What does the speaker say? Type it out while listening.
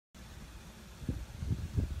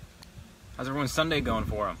How's everyone's Sunday going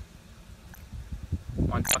for them? I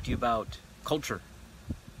want to talk to you about culture.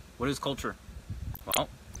 What is culture? Well,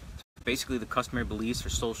 it's basically the customary beliefs or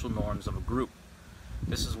social norms of a group.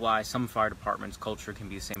 This is why some fire departments' culture can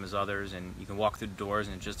be the same as others, and you can walk through the doors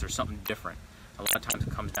and there's something different. A lot of times it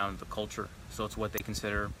comes down to the culture, so it's what they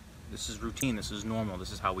consider, this is routine, this is normal,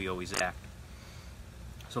 this is how we always act.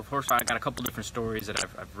 So first, I got a couple different stories that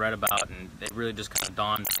I've read about, and they really just kind of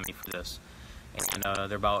dawned on me for this. And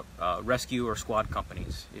they're about rescue or squad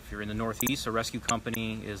companies. If you're in the Northeast, a rescue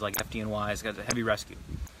company is like FDNY, it's got a heavy rescue.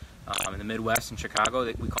 In the Midwest, in Chicago,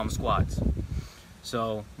 we call them squads.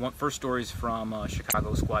 So, first story is from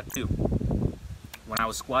Chicago Squad 2. When I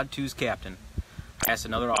was Squad 2's captain, I asked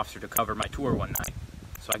another officer to cover my tour one night,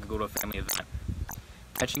 so I could go to a family event.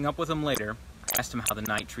 Catching up with him later, I asked him how the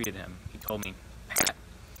night treated him. He told me, "Pat,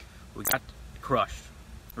 we got crushed.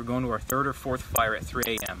 We're going to our third or fourth fire at 3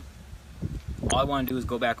 a.m. All I want to do is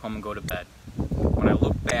go back home and go to bed." When I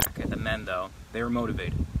looked back at the men, though, they were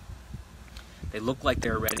motivated. They looked like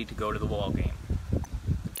they were ready to go to the ball game.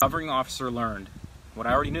 The covering officer learned what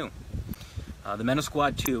I already knew. The men of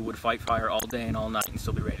Squad 2 would fight fire all day and all night and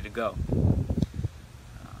still be ready to go.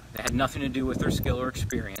 That had nothing to do with their skill or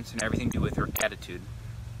experience and everything to do with their attitude.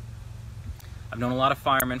 I've known a lot of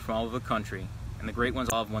firemen from all over the country, and the great ones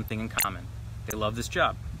all have one thing in common. They love this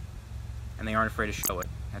job, and they aren't afraid to show it.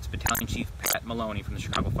 That's Battalion Chief Pat Maloney from the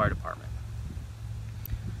Chicago Fire Department.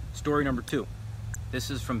 Story number 2. This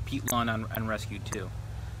is from Pete Lund on Rescue 2.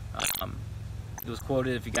 It was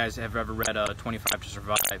quoted, if you guys have ever read 25 to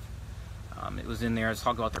Survive. It was in there, it's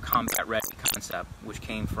talking about their combat ready concept, which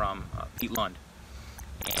came from Pete Lund.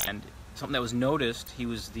 And something that was noticed, he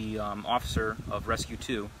was the officer of Rescue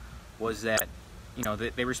 2, was that, you know,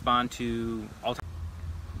 they respond to all time.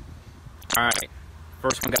 Alright,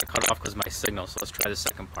 first one got cut off because of my signal, so let's try the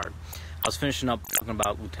second part. I was finishing up talking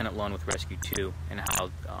about Lieutenant Lund with Rescue 2 and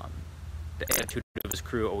how the attitude of his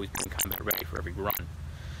crew always being combat ready for every run.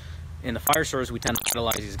 In the fire service, we tend to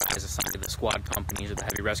idolize these guys assigned to the squad companies or the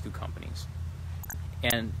heavy rescue companies.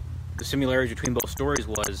 And the similarities between both stories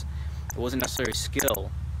was, it wasn't necessarily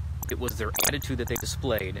skill, it was their attitude that they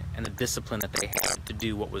displayed and the discipline that they had to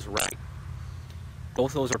do what was right.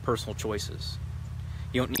 Both of those are personal choices.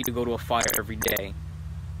 You don't need to go to a fire every day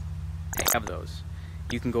to have those.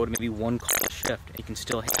 You can go to maybe one call a shift and you can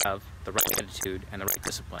still have the right attitude and the right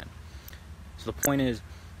discipline. So the point is,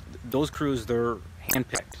 those crews, they're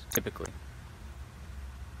handpicked, typically.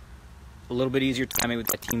 A little bit easier time maybe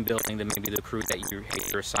with that team building than maybe the crew that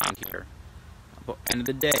you're assigned here. But at the end of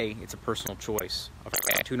the day, it's a personal choice of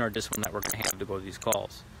our attitude and our discipline that we're going to have to go to these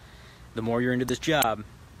calls. The more you're into this job,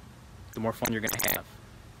 the more fun you're going to have.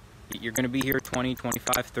 You're going to be here 20,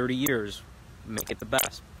 25, 30 years. Make it the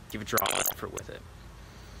best. Give it your all effort with it.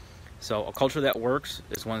 So a culture that works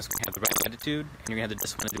is one that's going to have the right attitude, and you're going to have the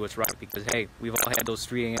discipline to do what's right. Because, hey, we've all had those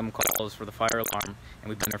 3 a.m. calls for the fire alarm, and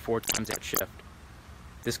we've been there 4 times that shift.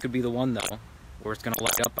 This could be the one, though, where it's going to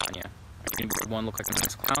light up on you. Are you going to be the one look like a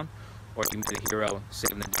nice clown, or are you going to be the hero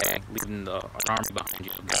saving the day, leaving an army behind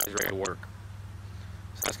you, guys ready to work?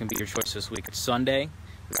 So that's going to be your choice this week. It's Sunday.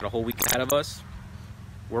 We've got a whole week ahead of us.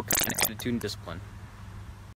 Work on attitude and discipline.